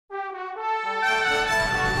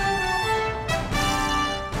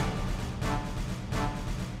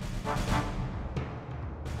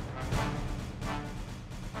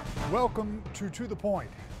Welcome to the Point.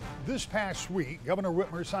 This past week, Governor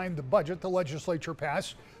Whitmer signed the budget the legislature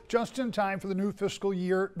passed just in time for the new fiscal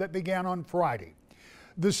year that began on Friday.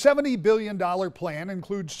 The $70 billion plan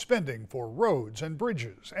includes spending for roads and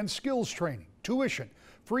bridges and skills training, tuition,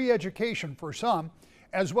 free education for some,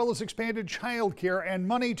 as well as expanded child care and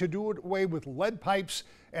money to do away with lead pipes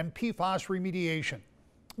and PFAS remediation.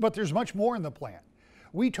 But there's much more in the plan.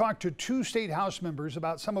 We talked to two state House members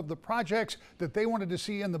about some of the projects that they wanted to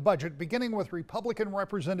see in the budget, beginning with Republican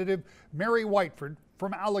Representative Mary Whiteford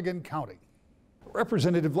from Allegan County.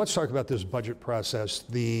 Representative, let's talk about this budget process.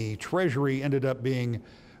 The Treasury ended up being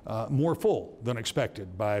more full than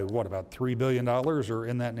expected by what, about $3 billion or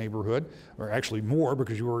in that neighborhood, or actually more,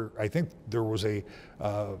 because I think there was a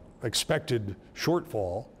expected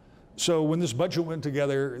shortfall. So when this budget went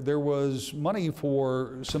together, there was money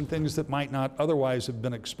for some things that might not otherwise have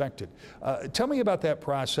been expected. Tell me about that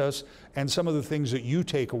process and some of the things that you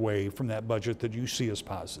take away from that budget that you see as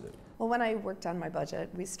positive. Well, when I worked on my budget,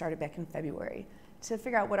 we started back in February to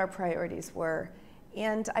figure out what our priorities were.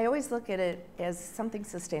 And I always look at it as something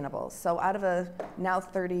sustainable. So out of a now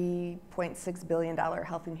 $30.6 billion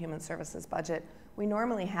Health and Human Services budget, we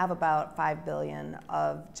normally have about $5 billion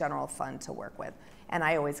of general fund to work with. And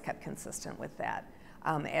I always kept consistent with that.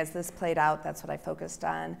 As this played out, that's what I focused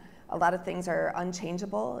on. A lot of things are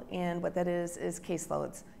unchangeable, and what that is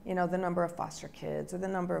caseloads. You know, the number of foster kids or the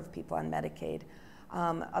number of people on Medicaid.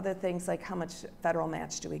 Other things like how much federal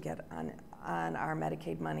match do we get on our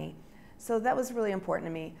Medicaid money. So that was really important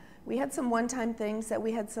to me. We had some one-time things that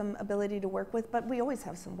we had some ability to work with, but we always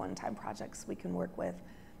have some one-time projects we can work with.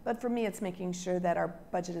 But for me, it's making sure that our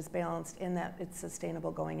budget is balanced and that it's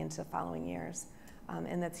sustainable going into following years.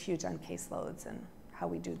 And that's huge on caseloads and how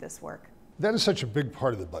we do this work. That is such a big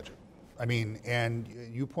part of the budget. I mean, and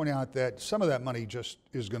you point out that some of that money just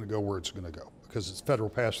is going to go where it's going to go because it's federal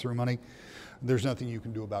pass-through money. There's nothing you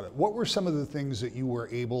can do about it. What were some of the things that you were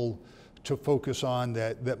able to focus on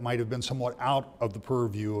that might have been somewhat out of the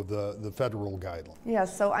purview of the federal guideline? Yeah,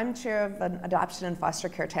 so I'm chair of an adoption and foster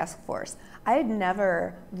care task force. I had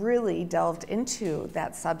never really delved into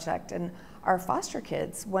that subject. And our foster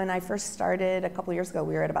kids, when I first started a couple years ago,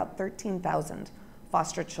 we were at about 13,000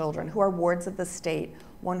 foster children who are wards of the state,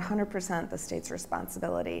 100% the state's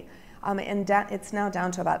responsibility. And it's now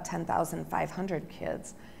down to about 10,500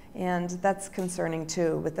 kids. And that's concerning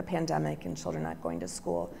too with the pandemic and children not going to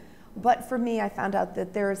school. But for me, I found out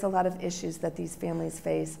that there's a lot of issues that these families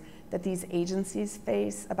face, that these agencies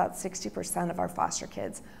face. About 60% of our foster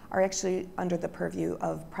kids are actually under the purview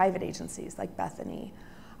of private agencies like Bethany,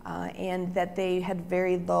 and that they had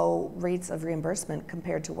very low rates of reimbursement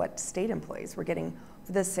compared to what state employees were getting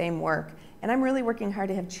for the same work. And I'm really working hard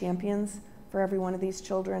to have champions for every one of these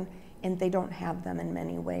children, and they don't have them in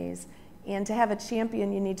many ways. And to have a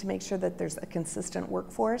champion, you need to make sure that there's a consistent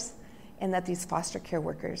workforce and that these foster care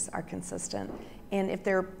workers are consistent. And if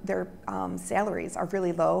their salaries are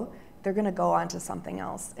really low, they're gonna go on to something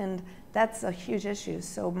else. And that's a huge issue.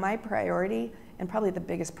 So my priority, and probably the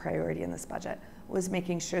biggest priority in this budget, was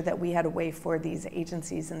making sure that we had a way for these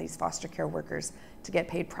agencies and these foster care workers to get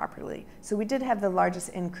paid properly. So we did have the largest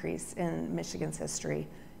increase in Michigan's history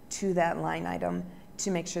to that line item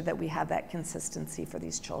to make sure that we have that consistency for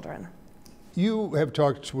these children. You have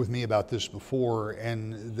talked with me about this before,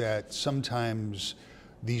 and that sometimes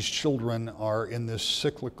these children are in this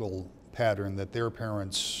cyclical pattern that their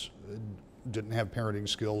parents didn't have parenting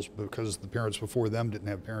skills because the parents before them didn't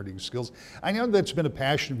have parenting skills. I know that's been a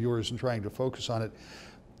passion of yours in trying to focus on it.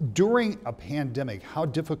 During a pandemic, how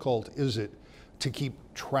difficult is it to keep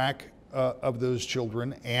track of those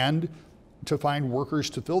children and to find workers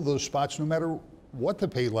to fill those spots no matter what the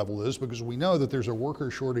pay level is, because we know that there's a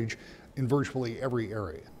worker shortage in virtually every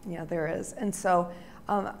area? Yeah, there is. And so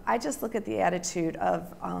I just look at the attitude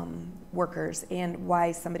of workers and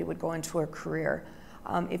why somebody would go into a career.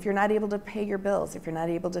 If you're not able to pay your bills, if you're not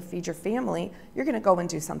able to feed your family, you're going to go and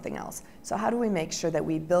do something else. So how do we make sure that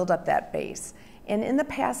we build up that base? And in the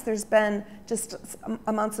past, there's been just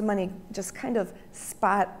amounts of money just kind of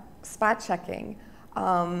spot checking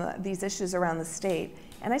these issues around the state.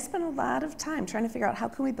 And I spent a lot of time trying to figure out how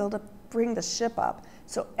can we bring the ship up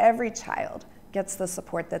so every child gets the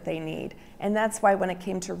support that they need. And that's why when it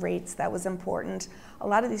came to rates, that was important. A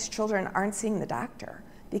lot of these children aren't seeing the doctor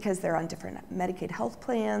because they're on different Medicaid health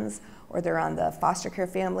plans or they're on the foster care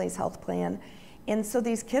family's health plan. And so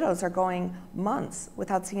these kiddos are going months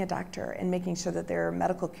without seeing a doctor and making sure that their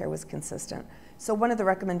medical care was consistent. So one of the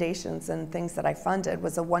recommendations and things that I funded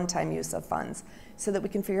was a one-time use of funds so that we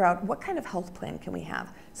can figure out what kind of health plan can we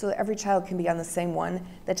have so that every child can be on the same one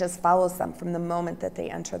that just follows them from the moment that they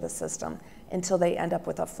enter the system until they end up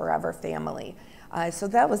with a forever family. So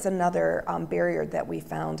that was another barrier that we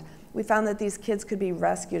found. We found that these kids could be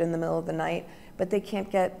rescued in the middle of the night, but they can't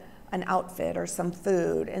get an outfit or some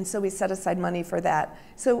food, and so we set aside money for that.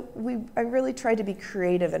 So I really tried to be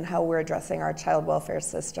creative in how we're addressing our child welfare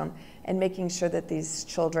system and making sure that these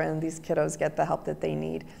children, these kiddos, get the help that they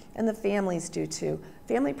need, and the families do too.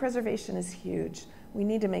 Family preservation is huge. We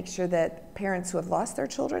need to make sure that parents who have lost their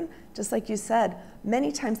children, just like you said, many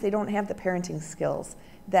times they don't have the parenting skills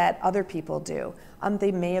that other people do.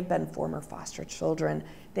 They may have been former foster children.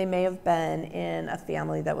 They may have been in a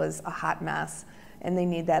family that was a hot mess, and they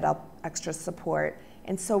need that extra support.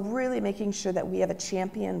 And so really making sure that we have a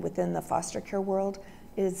champion within the foster care world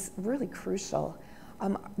is really crucial.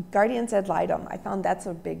 Guardians ad litem, I found that's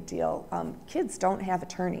a big deal. Kids don't have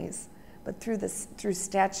attorneys, but through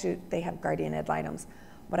statute, they have guardian ad litems.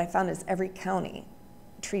 What I found is every county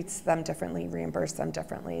treats them differently, reimburse them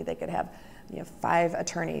differently. They could have 5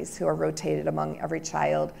 attorneys who are rotated among every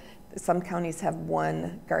child. Some counties have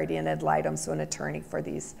 1 guardian ad litem, so an attorney for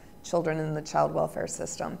these children in the child welfare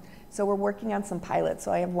system. So we're working on some pilots.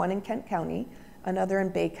 So I have 1 in Kent County, another in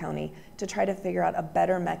Bay County, to try to figure out a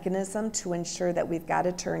better mechanism to ensure that we've got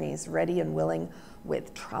attorneys ready and willing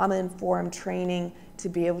with trauma-informed training to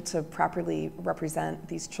be able to properly represent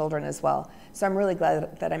these children as well. So I'm really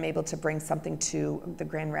glad that I'm able to bring something to the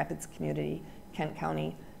Grand Rapids community, Kent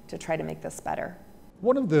County, to try to make this better.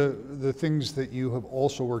 One of the things that you have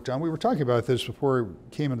also worked on, we were talking about this before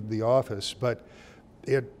I came into the office, but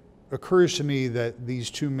it occurs to me that these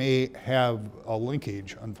two may have a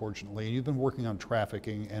linkage, unfortunately. You've been working on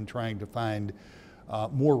trafficking and trying to find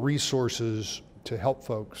more resources to help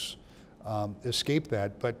folks escape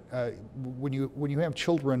that. But when you have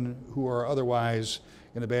children who are otherwise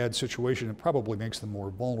in a bad situation, it probably makes them more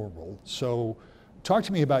vulnerable. So talk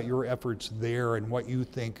to me about your efforts there and what you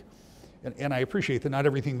think. And I appreciate that not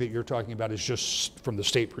everything that you're talking about is just from the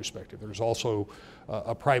state perspective. There's also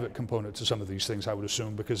a private component to some of these things, I would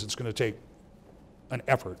assume, because it's going to take an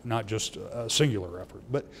effort, not just a singular effort.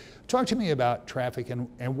 But talk to me about traffic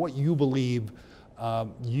and what you believe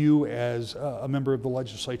you as a member of the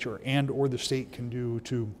legislature and or the state can do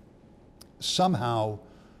to somehow,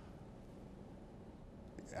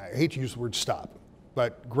 I hate to use the word stop,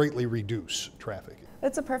 but greatly reduce traffic.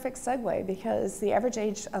 It's a perfect segue because the average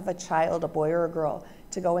age of a child, a boy or a girl,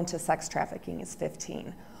 to go into sex trafficking is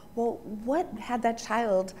 15. Well, what had that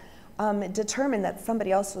child determine that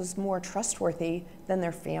somebody else was more trustworthy than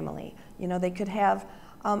their family? They could have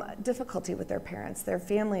difficulty with their parents, their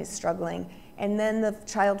family is struggling, and then the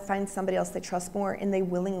child finds somebody else they trust more and they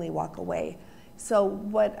willingly walk away. So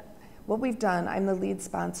what we've done, I'm the lead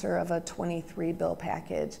sponsor of a 23 bill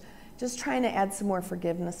package, just trying to add some more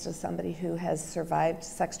forgiveness to somebody who has survived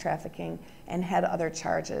sex trafficking and had other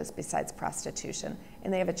charges besides prostitution,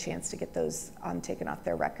 and they have a chance to get those taken off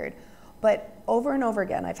their record. But over and over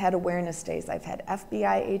again, I've had awareness days. I've had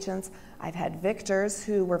FBI agents, I've had victors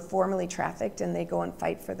who were formerly trafficked and they go and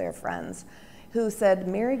fight for their friends, who said,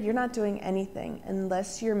 Mary, you're not doing anything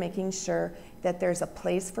unless you're making sure that there's a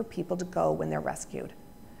place for people to go when they're rescued.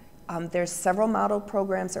 There's several model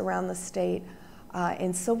programs around the state.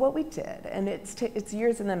 And so what we did, and it's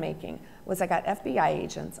years in the making, was I got FBI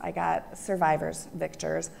agents, I got survivors,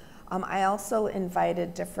 victors. I also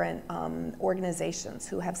invited different organizations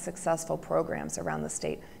who have successful programs around the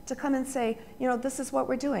state to come and say, this is what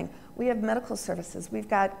we're doing. We have medical services, we've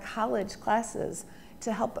got college classes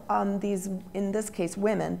to help these, in this case,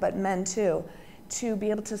 women, but men too, to be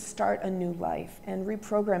able to start a new life and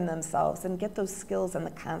reprogram themselves and get those skills and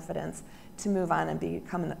the confidence to move on and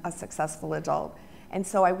become a successful adult. And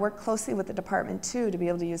so I work closely with the department too to be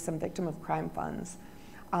able to use some victim of crime funds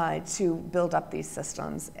to build up these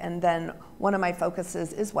systems. And then one of my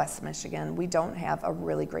focuses is West Michigan. We don't have a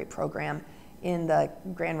really great program in the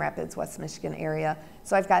Grand Rapids, West Michigan area.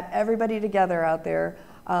 So I've got everybody together out there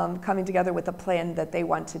coming together with a plan that they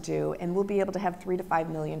want to do, and we'll be able to have $3 to $5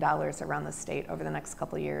 million around the state over the next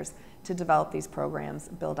couple of years to develop these programs,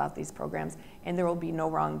 build out these programs, and there will be no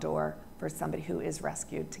wrong door for somebody who is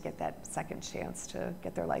rescued to get that second chance to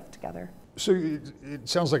get their life together. So it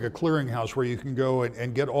sounds like a clearinghouse where you can go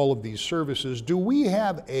and get all of these services. Do we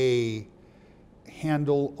have a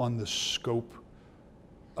handle on the scope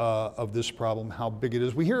of this problem, how big it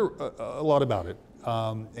is? We hear a lot about it,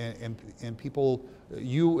 and people,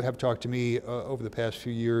 you have talked to me over the past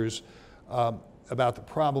few years about the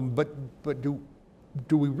problem, but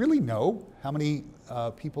do we really know how many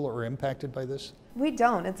people are impacted by this? We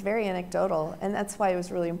don't. It's very anecdotal, and that's why it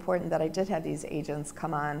was really important that I did have these agents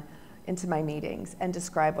come on. into my meetings and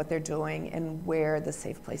describe what they're doing and where the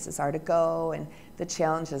safe places are to go and the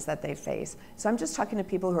challenges that they face. So I'm just talking to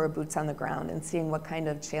people who are boots on the ground and seeing what kind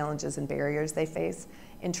of challenges and barriers they face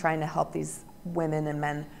in trying to help these women and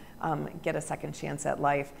men get a second chance at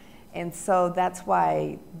life. And so that's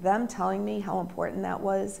why them telling me how important that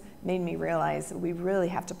was made me realize that we really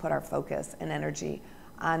have to put our focus and energy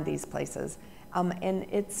on these places. And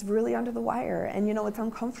it's really under the wire, and you know, it's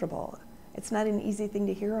uncomfortable. It's not an easy thing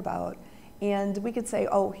to hear about. And we could say,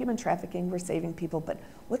 oh, human trafficking, we're saving people, but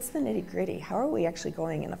what's the nitty gritty? How are we actually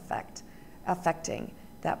going and affecting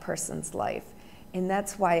that person's life? And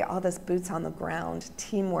that's why all this boots on the ground,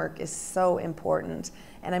 teamwork is so important.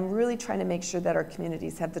 And I'm really trying to make sure that our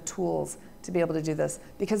communities have the tools to be able to do this,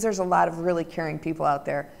 because there's a lot of really caring people out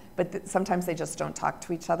there, but sometimes they just don't talk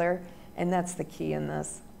to each other. And that's the key in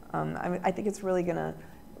this. I think it's really gonna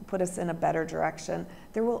put us in a better direction.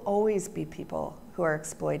 There will always be people who are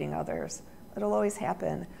exploiting others. It'll always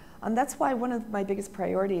happen. That's why one of my biggest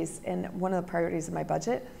priorities, and one of the priorities of my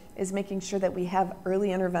budget, is making sure that we have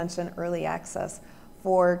early intervention, early access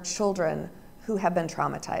for children who have been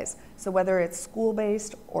traumatized. So whether it's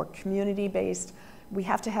school-based or community-based, we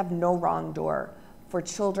have to have no wrong door for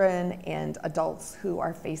children and adults who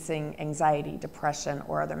are facing anxiety, depression,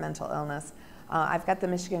 or other mental illness. I've got the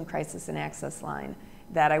Michigan Crisis and Access Line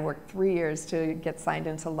that I worked 3 years to get signed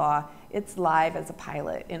into law. It's live as a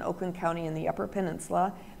pilot in Oakland County in the Upper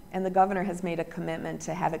Peninsula, and the governor has made a commitment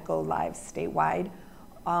to have it go live statewide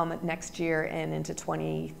next year and into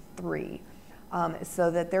 23, so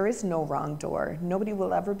that there is no wrong door. Nobody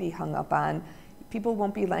will ever be hung up on. People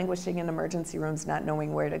won't be languishing in emergency rooms not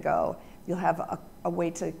knowing where to go. You'll have a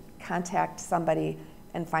way to contact somebody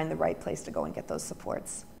and find the right place to go and get those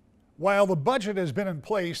supports. While the budget has been in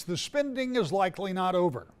place, the spending is likely not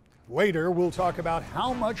over. Later, we'll talk about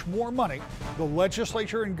how much more money the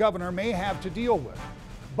legislature and governor may have to deal with.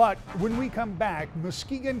 But when we come back,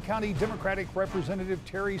 Muskegon County Democratic Representative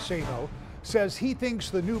Terry Sabo says he thinks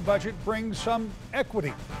the new budget brings some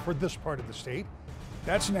equity for this part of the state.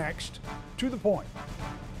 That's next. To the Point.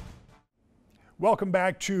 Welcome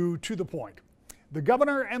back to the Point. The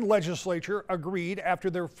governor and legislature agreed after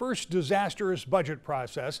their first disastrous budget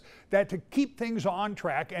process that to keep things on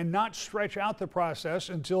track and not stretch out the process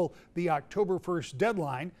until the October 1st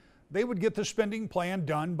deadline, they would get the spending plan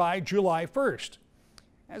done by July 1st.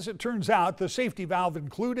 As it turns out, the safety valve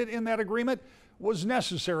included in that agreement was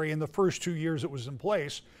necessary in the first 2 years it was in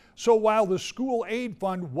place. So while the school aid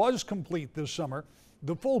fund was complete this summer,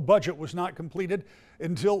 the full budget was not completed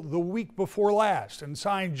until the week before last and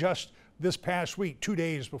signed just this past week, 2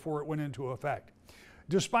 days before it went into effect.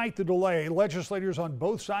 Despite the delay, legislators on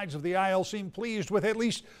both sides of the aisle seem pleased with at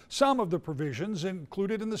least some of the provisions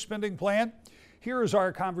included in the spending plan. Here is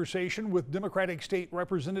our conversation with Democratic State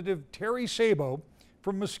Representative Terry Sabo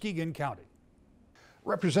from Muskegon County.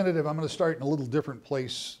 Representative, I'm going to start in a little different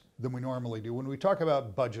place than we normally do. When we talk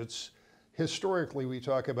about budgets, historically we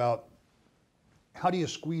talk about how do you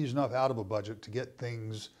squeeze enough out of a budget to get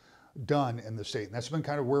things done in the state. And that's been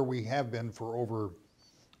kind of where we have been for over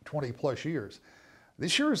 20 plus years.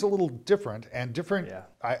 This year is a little different, and different, yeah.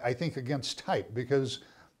 I think, against type, because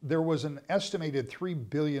there was an estimated $3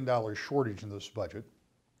 billion shortage in this budget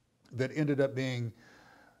that ended up being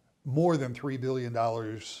more than $3 billion,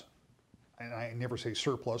 and I never say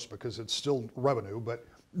surplus because it's still revenue, but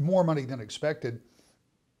more money than expected.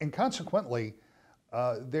 And consequently,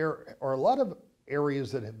 there are a lot of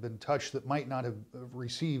areas that have been touched that might not have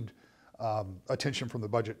received attention from the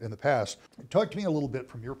budget in the past. Talk to me a little bit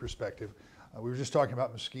from your perspective. We were just talking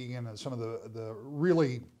about Muskegon and some of the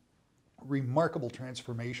really remarkable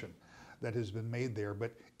transformation that has been made there.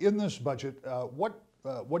 But in this budget, what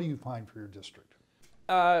do you find for your district?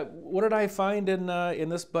 What did I find in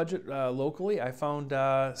this budget locally? I found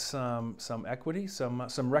some equity,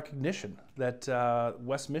 some recognition that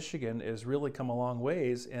West Michigan has really come a long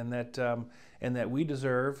ways, and that we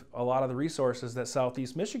deserve a lot of the resources that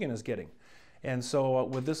Southeast Michigan is getting. And so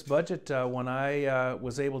with this budget, when I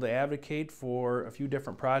was able to advocate for a few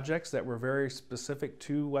different projects that were very specific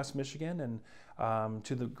to West Michigan and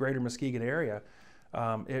to the greater Muskegon area,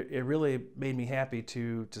 it really made me happy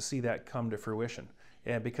to see that come to fruition.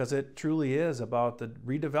 And because it truly is about the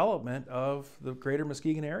redevelopment of the greater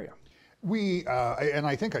Muskegon area. We, and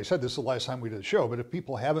I think I said this the last time we did the show, but if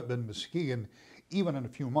people haven't been Muskegon, even in a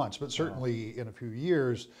few months, but certainly in a few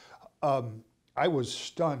years, I was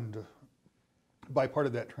stunned by part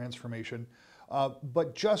of that transformation.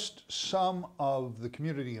 But just some of the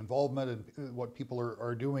community involvement and what people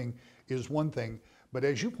are doing is one thing. But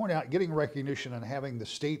as you point out, getting recognition and having the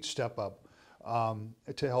state step up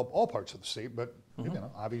to help all parts of the state. But you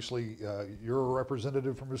know, obviously, you're a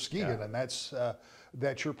representative from Muskegon, and that's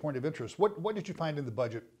your point of interest. What did you find in the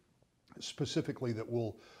budget specifically that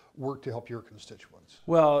will work to help your constituents?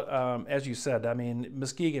 Well, as you said, I mean,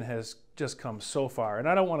 Muskegon has just come so far, and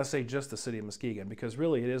I don't want to say just the city of Muskegon, because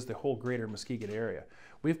really it is the whole greater Muskegon area.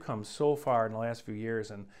 We've come so far in the last few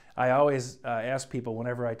years, and I always ask people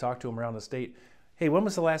whenever I talk to them around the state, hey, when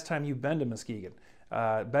was the last time you've been to Muskegon,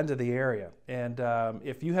 been to the area? And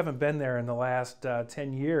if you haven't been there in the last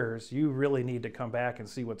 10 years, you really need to come back and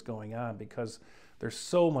see what's going on, because there's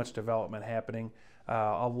so much development happening.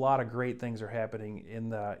 A lot of great things are happening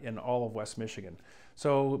in all of West Michigan.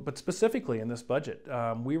 So, but specifically in this budget,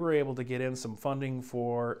 we were able to get in some funding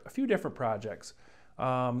for a few different projects.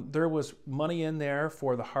 There was money in there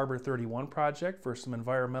for the Harbor 31 project for some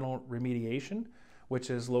environmental remediation, which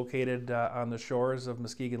is located on the shores of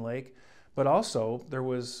Muskegon Lake. But also,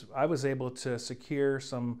 I was able to secure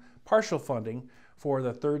some partial funding for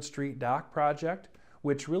the 3rd Street Dock project,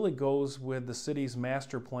 which really goes with the city's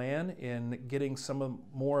master plan in getting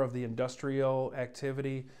more of the industrial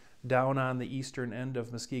activity down on the eastern end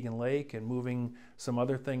of Muskegon Lake and moving some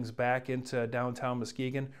other things back into downtown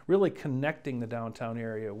Muskegon, really connecting the downtown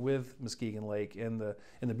area with Muskegon Lake in the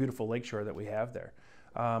beautiful lakeshore that we have there.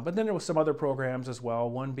 But then there was some other programs as well,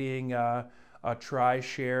 one being a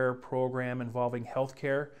tri-share program involving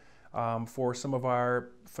healthcare for some of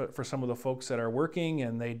the folks that are working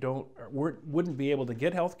and they wouldn't be able to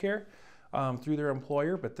get health care through their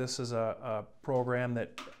employer. But this is a program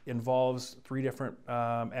that involves 3 different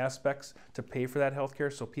aspects to pay for that health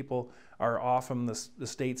care, so people are off from the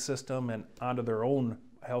state system and onto their own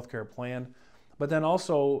health care plan. But then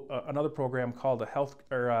also another program called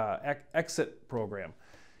a exit program,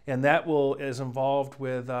 and that is involved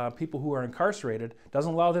with people who are incarcerated.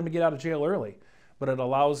 Doesn't allow them to get out of jail early, but it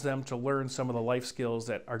allows them to learn some of the life skills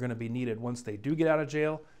that are going to be needed once they do get out of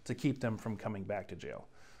jail to keep them from coming back to jail.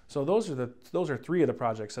 So those are 3 of the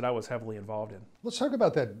projects that I was heavily involved in. Let's talk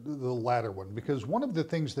about the latter one, because one of the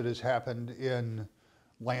things that has happened in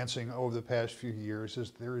Lansing over the past few years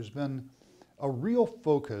is there has been a real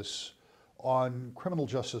focus on criminal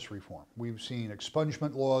justice reform. We've seen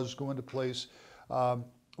expungement laws go into place.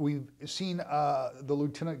 We've seen the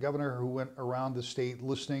lieutenant governor who went around the state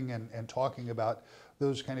listening and talking about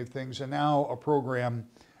those kind of things, and now a program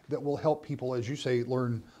that will help people, as you say,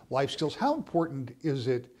 learn life skills. How important is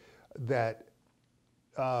it that,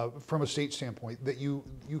 from a state standpoint, that you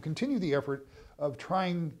continue the effort of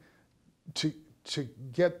trying to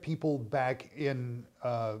get people back in,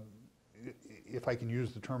 if I can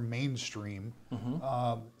use the term mainstream,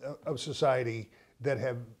 of society that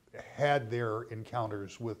have had their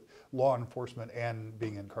encounters with law enforcement and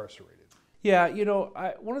being incarcerated? Yeah, you know,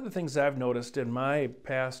 one of the things I've noticed in my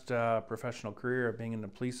past professional career of being in the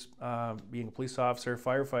police, being a police officer,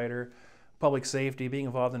 firefighter, public safety, being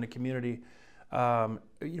involved in the community,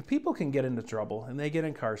 people can get into trouble and they get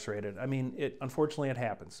incarcerated. I mean, unfortunately it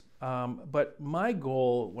happens. But my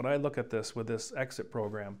goal when I look at this with this exit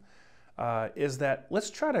program is that let's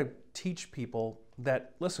try to teach people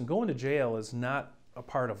that, listen, going to jail is not a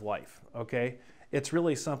part of life, okay? It's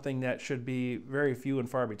really something that should be very few and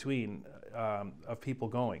far between of people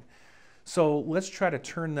going. So let's try to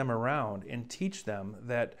turn them around and teach them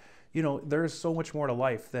that, you know, there's so much more to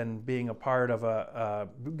life than being a part of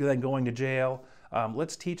than going to jail.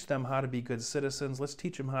 Let's teach them how to be good citizens. Let's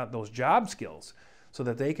teach them those job skills so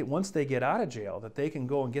that they can, once they get out of jail, that they can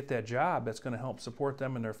go and get that job that's going to help support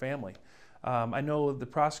them and their family. I know the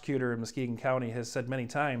prosecutor in Muskegon County has said many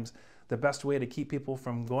times the best way to keep people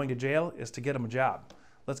from going to jail is to get them a job.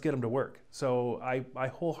 Let's get them to work. So I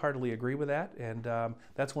wholeheartedly agree with that, and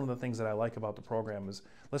that's one of the things that I like about the program is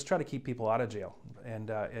let's try to keep people out of jail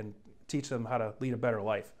and teach them how to lead a better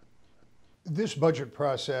life. This budget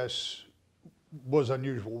process was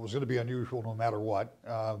unusual. It was going to be unusual no matter what.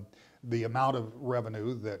 The amount of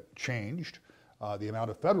revenue that changed, the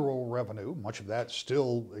amount of federal revenue, much of that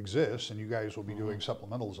still exists, and you guys will be doing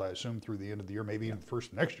supplementals, I assume, through the end of the year, maybe even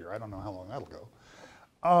first next year. I don't know how long that'll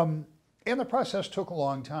go. And the process took a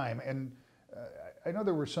long time, and I know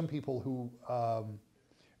there were some people who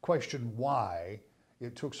questioned why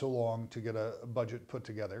it took so long to get a budget put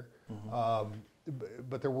together.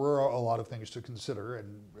 But there were a lot of things to consider,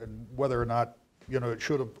 and whether or not it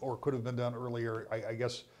should have or could have been done earlier, I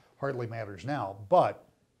guess hardly matters now. But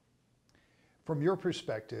from your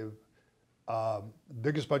perspective,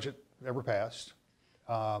 biggest budget ever passed.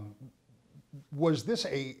 Was this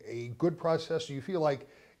a good process? Do you feel like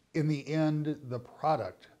in the end, the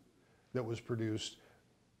product that was produced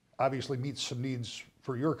obviously meets some needs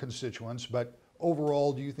for your constituents, but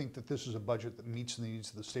overall, do you think that this is a budget that meets the needs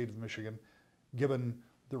of the state of Michigan, given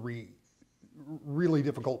the really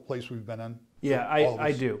difficult place we've been in? Yeah,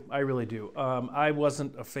 I do. I really do. I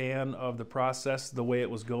wasn't a fan of the process, the way it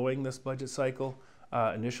was going this budget cycle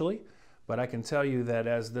initially, but I can tell you that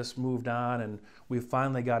as this moved on and we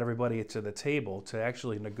finally got everybody to the table to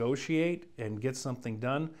actually negotiate and get something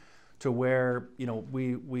done to where, you know,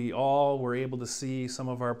 we all were able to see some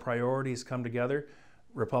of our priorities come together,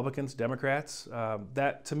 Republicans, Democrats,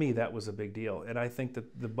 that to me, that was a big deal. And I think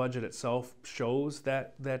that the budget itself shows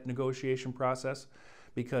that negotiation process,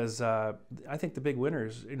 because I think the big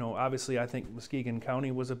winners, you know, obviously I think Muskegon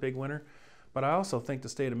County was a big winner, but I also think the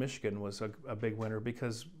state of Michigan was a big winner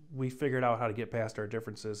because we figured out how to get past our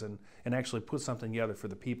differences and actually put something together for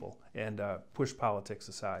the people and push politics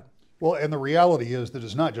aside. Well, and the reality is that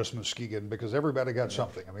it's not just Muskegon, because everybody got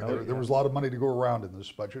something. I mean, there was a lot of money to go around in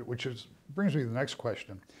this budget, which brings me to the next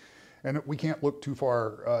question. And we can't look too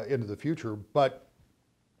far into the future, but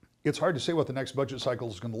it's hard to say what the next budget cycle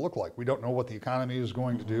is going to look like. We don't know what the economy is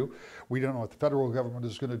going to do. We don't know what the federal government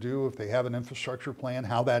is going to do, if they have an infrastructure plan,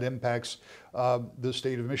 how that impacts the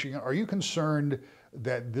state of Michigan. Are you concerned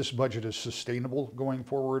that this budget is sustainable going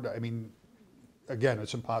forward? I mean, again,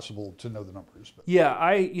 it's impossible to know the numbers. But. Yeah,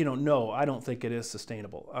 no, I don't think it is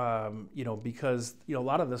sustainable. Because a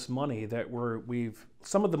lot of this money that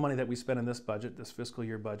some of the money that we spent in this budget, this fiscal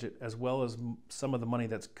year budget, as well as some of the money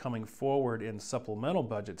that's coming forward in supplemental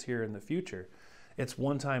budgets here in the future, it's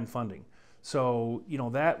one-time funding. So,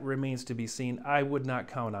 that remains to be seen. I would not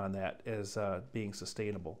count on that as being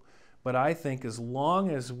sustainable. But I think as long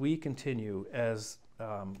as we continue as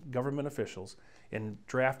government officials in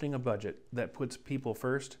drafting a budget that puts people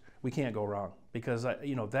first, we can't go wrong, because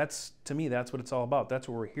that's, to me, that's what it's all about. That's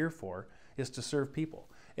what we're here for, is to serve people.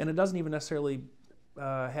 And it doesn't even necessarily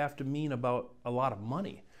have to mean about a lot of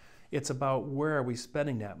money. It's about where are we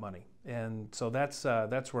spending that money. And so that's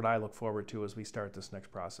what I look forward to as we start this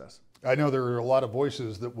next process. I know there are a lot of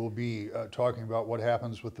voices that will be talking about what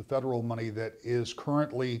happens with the federal money that is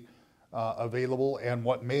currently available and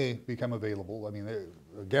what may become available. I mean,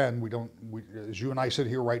 again, as you and I sit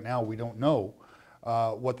here right now, we don't know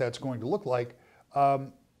what that's going to look like.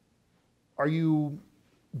 Do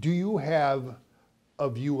you have a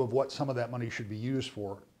view of what some of that money should be used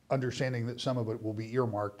for, understanding that some of it will be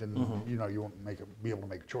earmarked and you won't be able to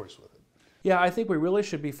make a choice with it? Yeah, I think we really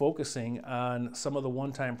should be focusing on some of the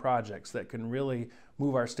one-time projects that can really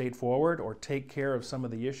move our state forward or take care of some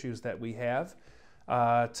of the issues that we have.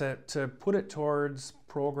 To put it towards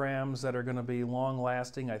programs that are going to be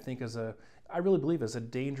long-lasting, I think I really believe is a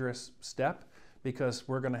dangerous step, because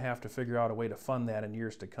we're going to have to figure out a way to fund that in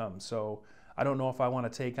years to come. So I don't know if I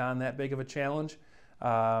want to take on that big of a challenge,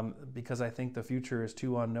 because I think the future is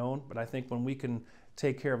too unknown. But I think when we can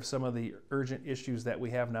take care of some of the urgent issues that we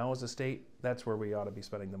have now as a state, that's where we ought to be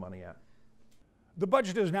spending the money at. The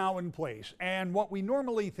budget is now in place, and what we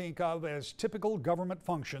normally think of as typical government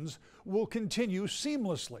functions will continue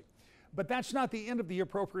seamlessly. But that's not the end of the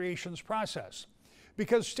appropriations process,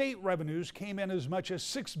 because state revenues came in as much as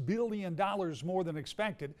 $6 billion more than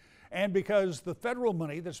expected, and because the federal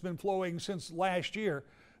money that's been flowing since last year,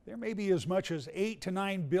 there may be as much as $8 to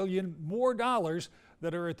 $9 billion more dollars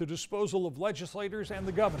that are at the disposal of legislators and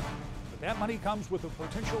the governor. But that money comes with a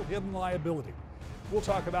potential hidden liability. We'll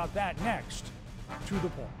talk about that next. To the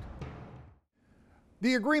point.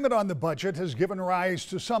 The agreement on the budget has given rise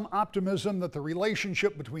to some optimism that the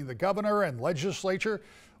relationship between the governor and legislature,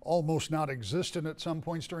 almost non-existent at some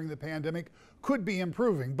points during the pandemic, could be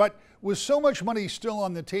improving. But with so much money still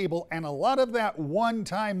on the table and a lot of that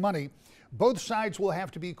one-time money, both sides will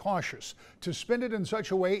have to be cautious to spend it in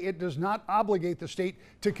such a way it does not obligate the state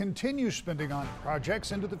to continue spending on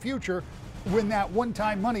projects into the future when that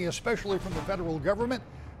one-time money, especially from the federal government,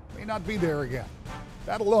 may not be there again.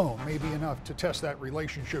 That alone may be enough to test that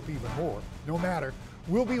relationship even more. No matter,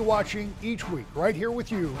 we'll be watching each week right here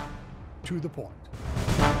with you. To the Point.